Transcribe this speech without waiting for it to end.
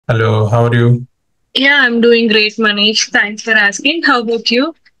Hello, how are you? Yeah, I'm doing great, Manish. Thanks for asking. How about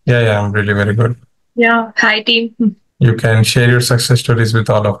you? Yeah, I'm really very good. Yeah, hi team. You can share your success stories with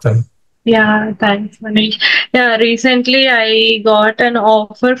all of them. Yeah, thanks, Manish. Yeah, recently I got an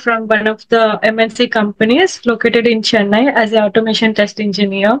offer from one of the MNC companies located in Chennai as an automation test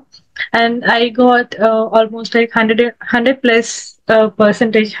engineer. And I got almost like 100 plus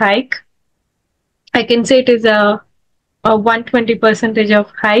percentage hike. I can say it is a 120 percentage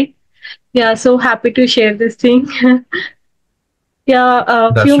of hike. Yeah, so happy to share this thing. Yeah,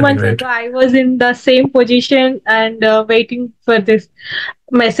 a That's few really months great. ago, I was in the same position and waiting for this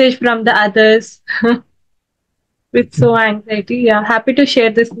message from the others with so anxiety. Yeah, happy to share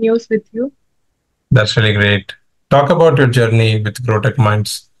this news with you. That's really great. Talk about your journey with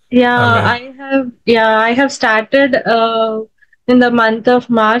GroTechMinds. I Yeah, mean, I have started in the month of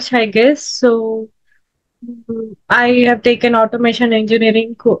March, I guess. So I have taken automation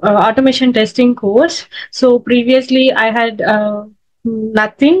testing course. So previously I had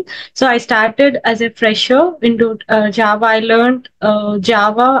nothing. So I started as a fresher into Java. I learned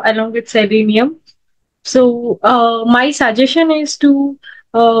Java along with Selenium. So my suggestion is to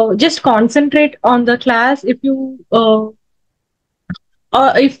just concentrate on the class. If you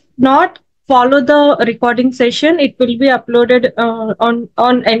if not follow the recording session, it will be uploaded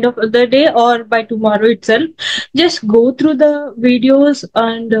on end of the day or by tomorrow itself. Just go through the videos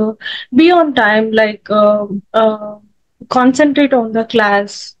and be on time, like concentrate on the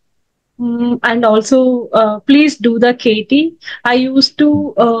class. And also, please do the KT. I used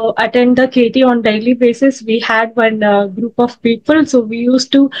to attend the KT on daily basis. We had one group of people, so we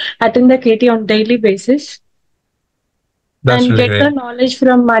used to attend the KT on daily basis that's and really get the great. knowledge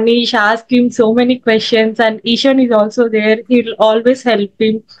from Manish. Ask him so many questions, and Ishan is also there. He'll always help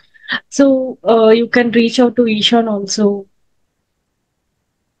him. So you can reach out to Ishan also.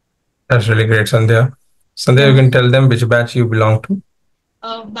 That's really great, Sandhya. Sandhya, you Yeah. can tell them which batch you belong to.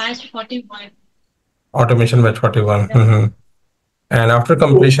 Batch 41. Automation batch 41. Yeah. And after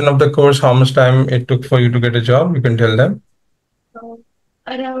completion of the course, how much time it took for you to get a job? You can tell them.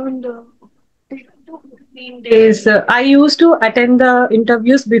 Around 10 to 15 days. I used to attend the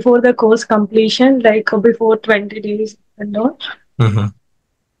interviews before the course completion, like before 20 days and all. hmm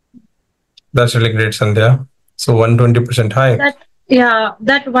That's really great, Sandhya. So 120% hike. That yeah,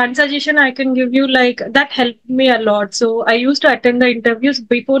 that one suggestion I can give you, like that helped me a lot. So I used to attend the interviews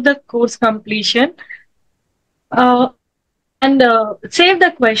before the course completion. And save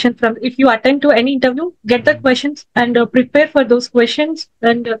the question from if you attend to any interview, get the questions and prepare for those questions.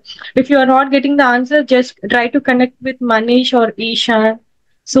 And if you are not getting the answer, just try to connect with Manish or Ishan.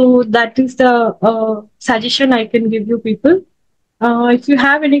 So that is the suggestion I can give you, people. If you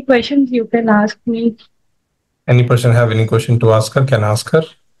have any questions, you can ask me. Any person have any question to ask her can ask her.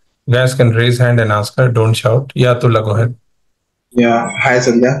 Guys can raise hand and ask her. Don't shout. Yeah, Tula, go ahead. Yeah, hi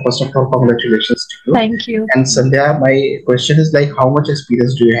Sandhya. First of all, congratulations to you. Thank you. And Sandhya, my question is like, how much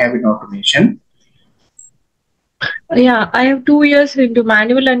experience do you have in automation? Yeah, I have 2 years into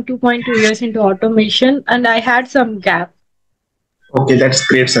manual and 2.2 years into automation, and I had some gap. Okay, that's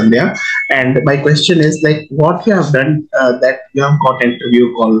great, Sandhya. And my question is like, what you have done that you have got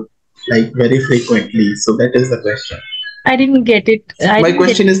interview call like very frequently. So that is the question. I didn't get it. I My didn't get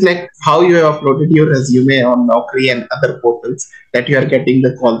question is like, how you have uploaded your resume on Naukri and other portals that you are getting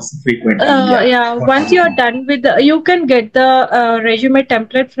the calls frequently. Yeah. Yeah, once you are done with you can get the resume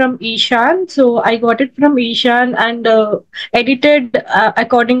template from Ishan. So I got it from Ishan and edited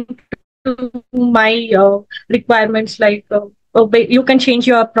according to my requirements. Like you can change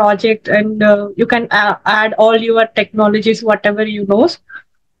your project and you can add all your technologies, whatever you know.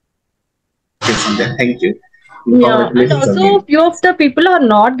 Okay, Sandhya, thank you. Yeah, and Congratulations also again. few of the people are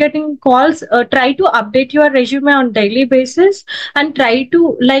not getting calls. Try to update your resume on daily basis and try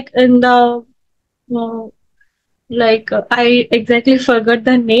to like in the uh, I exactly forgot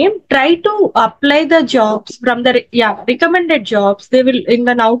the name. Try to apply the jobs from the recommended jobs. They will in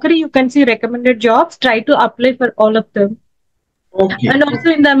the Naukri you can see recommended jobs. Try to apply for all of them. Okay. And also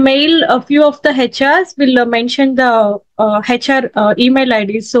in the mail, a few of the HRs will mention the HR email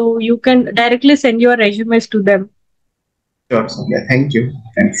ID, so you can directly send your resumes to them. Sure, Sandhya. Thank you.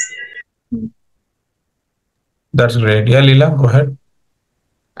 Thanks. That's great. Yeah, Leela, go ahead.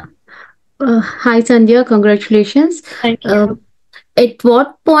 Hi Sandhya, congratulations. Thank Uh, you. at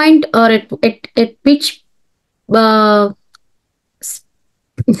what point or at which uh, s-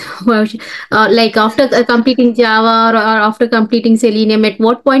 well, like after completing Java or after completing Selenium, at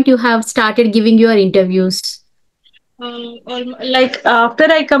what point you have started giving your interviews? Like after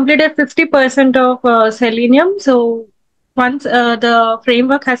I completed 50% of Selenium, so once the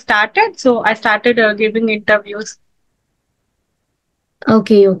framework has started, so I started giving interviews.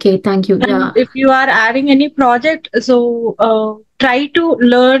 Okay, thank you. And Yeah. if you are adding any project, so try to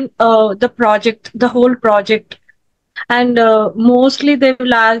learn the project, the whole project. And mostly they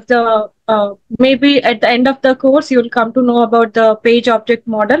will ask the maybe at the end of the course you will come to know about the page object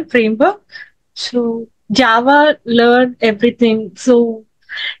model framework. So Java learned everything. So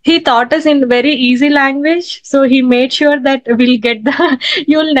he taught us in very easy language. So he made sure that we'll get the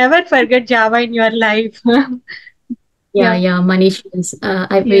you'll never forget Java in your life. Yeah, Yeah. yeah, Manish. Yes.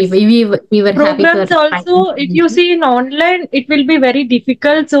 Yes. We were happy for Programs finding also, if you information. see in online, it will be very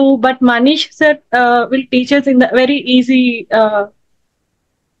difficult. So, but Manish sir will teach us in the very easy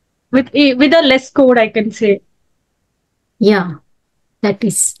with a less code, I can say. Yeah, that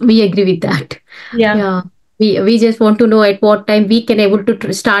is, we agree with that. Yeah. Yeah, we just want to know at what time we can able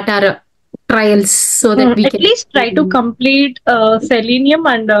to start our trials so that we At can. least try to complete Selenium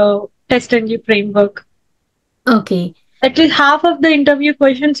and TestNG framework. Okay. At least half of the interview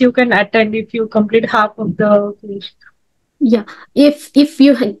questions you can attend if you complete half of the quiz. Yeah, if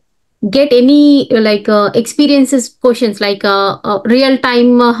you get any experiences questions like real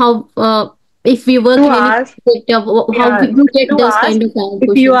time how if we work To in any ask, project, how yeah, we do get to those ask kind of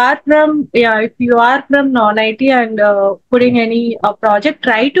if you questions. are from, yeah, if you are from non-IT and putting any project,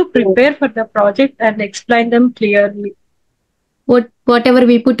 try to prepare for the project and explain them clearly. Whatever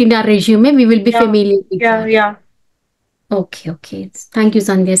we put in our resume, we will be Yeah, familiar with yeah, that. yeah. Okay. Thank you,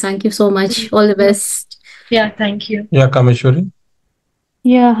 Sandhya. Thank you so much. All the Yeah, best. yeah, thank you. Yeah, Kameshwari.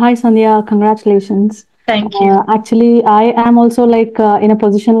 Yeah, hi Sandhya, congratulations. Thank you. Actually, I am also like in a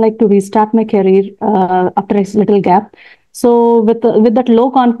position like to restart my career after a little gap. So with that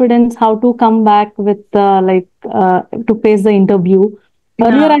low confidence, how to come back with to face the interview.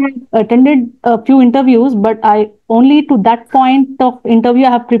 Earlier, I Yeah. had attended a few interviews, but I only to that point of interview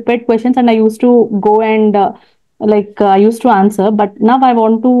I have prepared questions and I used to go and I used to answer. But now I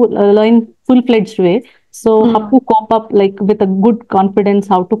want to learn full fledged way. So how Mm. to cope up like with a good confidence,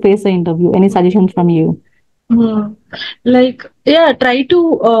 how to face the interview? Any suggestions from you? Hmm. Like, yeah, try to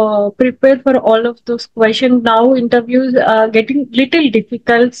prepare for all of those questions. Now interviews are getting little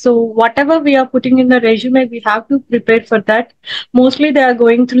difficult. So whatever we are putting in the resume, we have to prepare for that. Mostly they are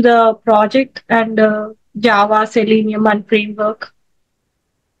going through the project and Java, Selenium and framework.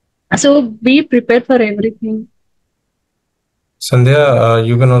 So be prepared for everything. Sandhya,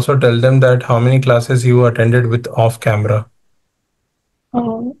 you can also tell them that how many classes you attended with off camera.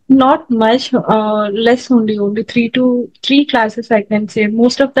 Not much, less only three classes I can say.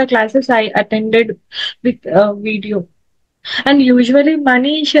 Most of the classes I attended with video. And usually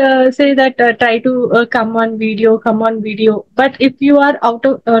Manish say that try to come on video. But if you are out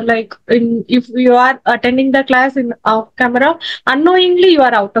of if you are attending the class in off camera, unknowingly you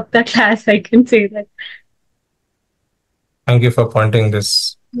are out of the class. I can say that. Thank you for pointing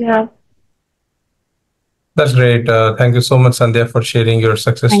this. Yeah. That's great. Thank you so much, Sandhya, for sharing your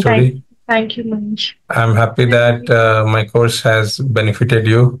success Thank Thank story. thank you, Manish. I'm happy Thank that you. my course has benefited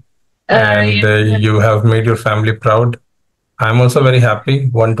you and Yes, you Manish. have made your family proud. I'm also very happy.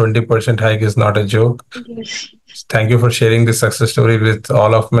 120% hike is not a joke. Yes. Thank you for sharing this success story with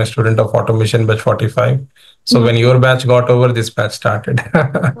all of my student of automation batch 45. So when Mm. your batch got over, this batch started.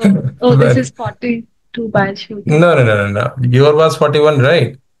 Oh, this But is 42 batch. Okay. no. Your was 41,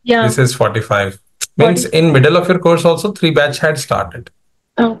 right? Yeah. This is 45. Means 40. in middle of your course also three batch had started.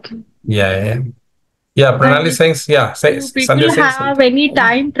 Okay. Yeah. Yeah, And Pranali saying, yeah, say, you Sandhya people saying have something. any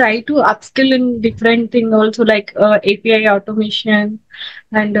time, try to upskill in different thing also like API automation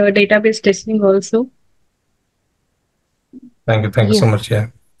and database testing also. Thank you so Yeah, much. Yeah.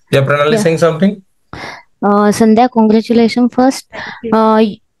 Yeah, Pranali yeah. saying something. Sandhya, congratulations first. Thank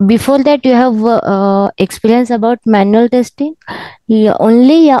you. Before that, you have experience about manual testing. Yeah,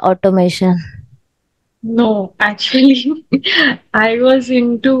 only automation. No, actually, I was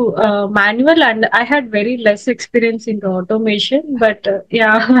into manual and I had very less experience into automation, but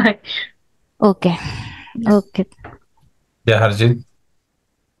yeah, Okay, yeah, okay. Yeah, Harjit.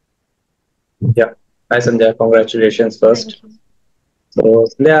 Yeah. Hi, Sandhya. Congratulations first. thank you. So,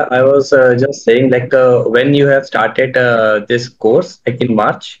 Sandhya, I was just saying, like, when you have started this course, like in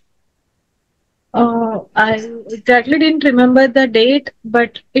March. I exactly didn't remember the date,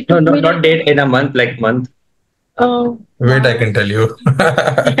 but it No, took me not like date in a month, like month. Wait, I can tell March. you.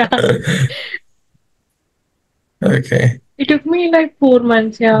 Yeah, Okay. it took me like 4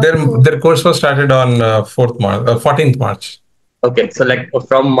 months. Yeah, Their course was started on 4th March, 14th March. Okay, so like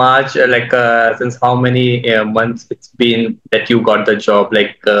from March, since how many months it's been that you got the job?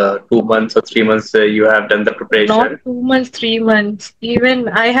 Like 2 months or 3 months you have done the Not preparation. 2 months, 3 months. Even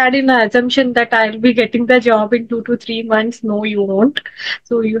I had an assumption that I'll be getting the job in 2 to 3 months. No, you won't.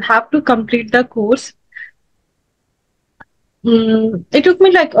 So you have to complete the course. It took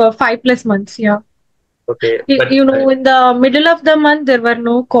me like 5 plus months. Yeah. Okay, You, but you know, in the middle of the month, there were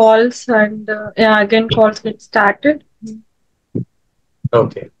no calls, and yeah, again, calls get started.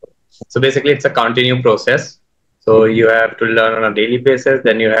 okay. So basically, it's a continue process. So you have to learn on a daily basis.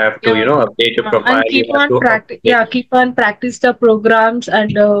 Then you have to, Yeah. update your profile. And You keep have on to practice. update. Yeah, keep on practice the programs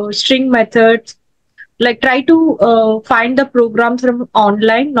and string methods. Like try to find the programs from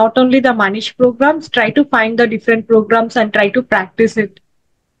online, not only the Manish programs. Try to find the different programs and try to practice it.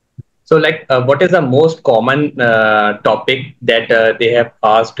 So, like, what is the most common topic that they have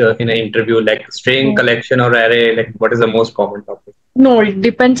asked in an interview, like string No, collection or array? Like, what is the most common topic? no, it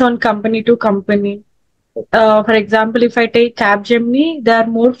depends on company to company. For example, if I take Capgemini, they are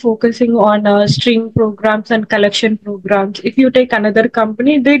more focusing on string programs and collection programs. If you take another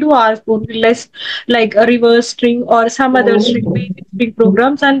company, they do ask only less like a reverse string or some other string basic string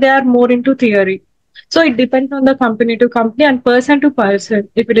programs, and they are more into theory. So it depends on the company to company and person to person.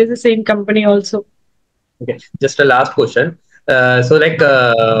 If it is the same company, also. Okay, just a last question. So,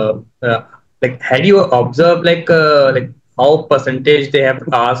 had you observed like how percentage they have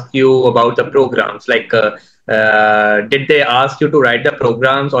asked you about the programs? Did they ask you to write the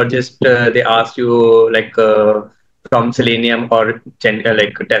programs, or just they asked you from Selenium or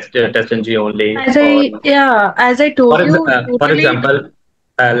test ng only, or As I told you, for totally. example,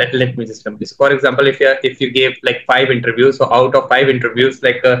 let me just complete. For example, if you gave like 5 interviews, so out of 5 interviews,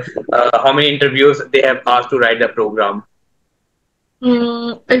 how many interviews they have asked to write the program?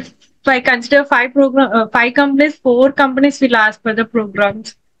 If I consider five companies, 4 companies will ask for the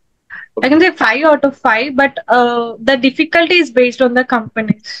programs. I can say 5 out of 5, but the difficulty is based on the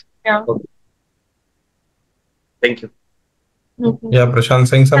companies. Yeah. Okay, thank you. Yeah, Prashant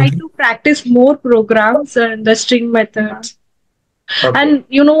saying Try something. to practice more programs and the string methods. Okay. And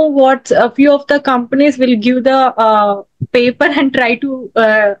you know what? A few of the companies will give the paper and try to,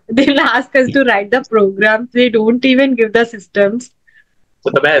 they'll ask us to write the programs. They don't even give the systems. So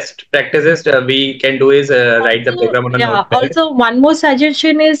the best practices we can do is write the Also, program on a yeah, notepad. also one more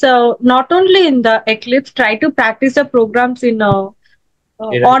suggestion is not only in the Eclipse, try to practice the programs in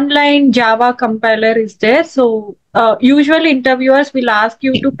Right. online Java compiler is there. So usually interviewers will ask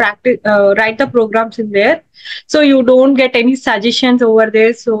you to practice, write the programs in there. So you don't get any suggestions over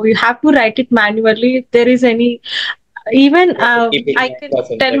there. So you have to write it manually. If there is any, even Keep it I in can class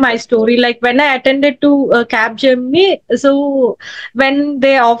tell intact. my story. Like when I attended to Capgemini, so when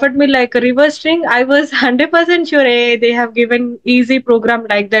they offered me like a reverse string, I was 100% sure they have given easy program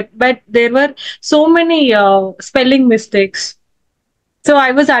like that. But there were so many spelling mistakes. So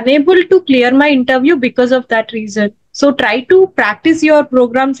I was unable to clear my interview because of that reason. So try to practice your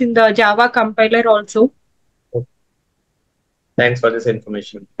programs in the Java compiler also. Thanks for this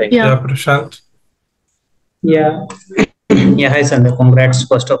information. Thank you. Yeah. Yeah, Prashant. Yeah. Yeah, hi Sandhya. Congrats,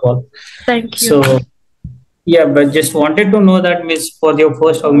 first of all. Thank you. So, yeah, but just wanted to know that, Miss, for your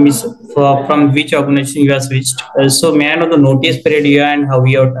first Miss, from which organization you have switched. So, may I know the notice period you and how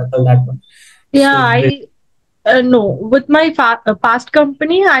you have tackled that one? Yeah, So, no, with my past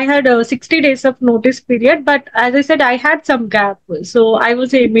company, I had 60 days of notice period, but as I said, I had some gap. So I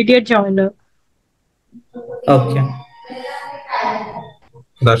was an immediate joiner. okay.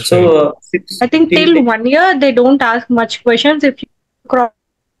 That's So, great. I think till 1 year, they don't ask much questions. If you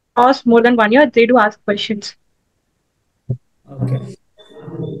cross more than 1 year, they do ask questions. Okay.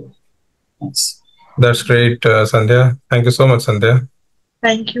 Nice. That's great, Sandhya. Thank you so much, Sandhya.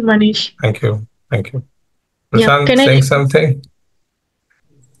 Thank you, Manish. Thank you. Thank you. Yeah, Prashant can saying I? something?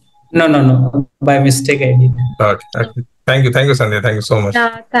 No. By mistake, I did. Okay. Okay. Thank you. Thank you, Sandhya. Thank you so much.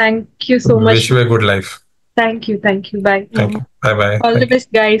 Yeah, thank you so much. Wish you a good life. Thank you. Thank you. Bye. Thank you. Bye bye. All the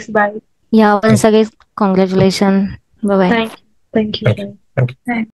best, guys. Bye. Yeah, once again, congratulations. Bye bye. Thank you. Thank you. Thank you. Bye. Thank you.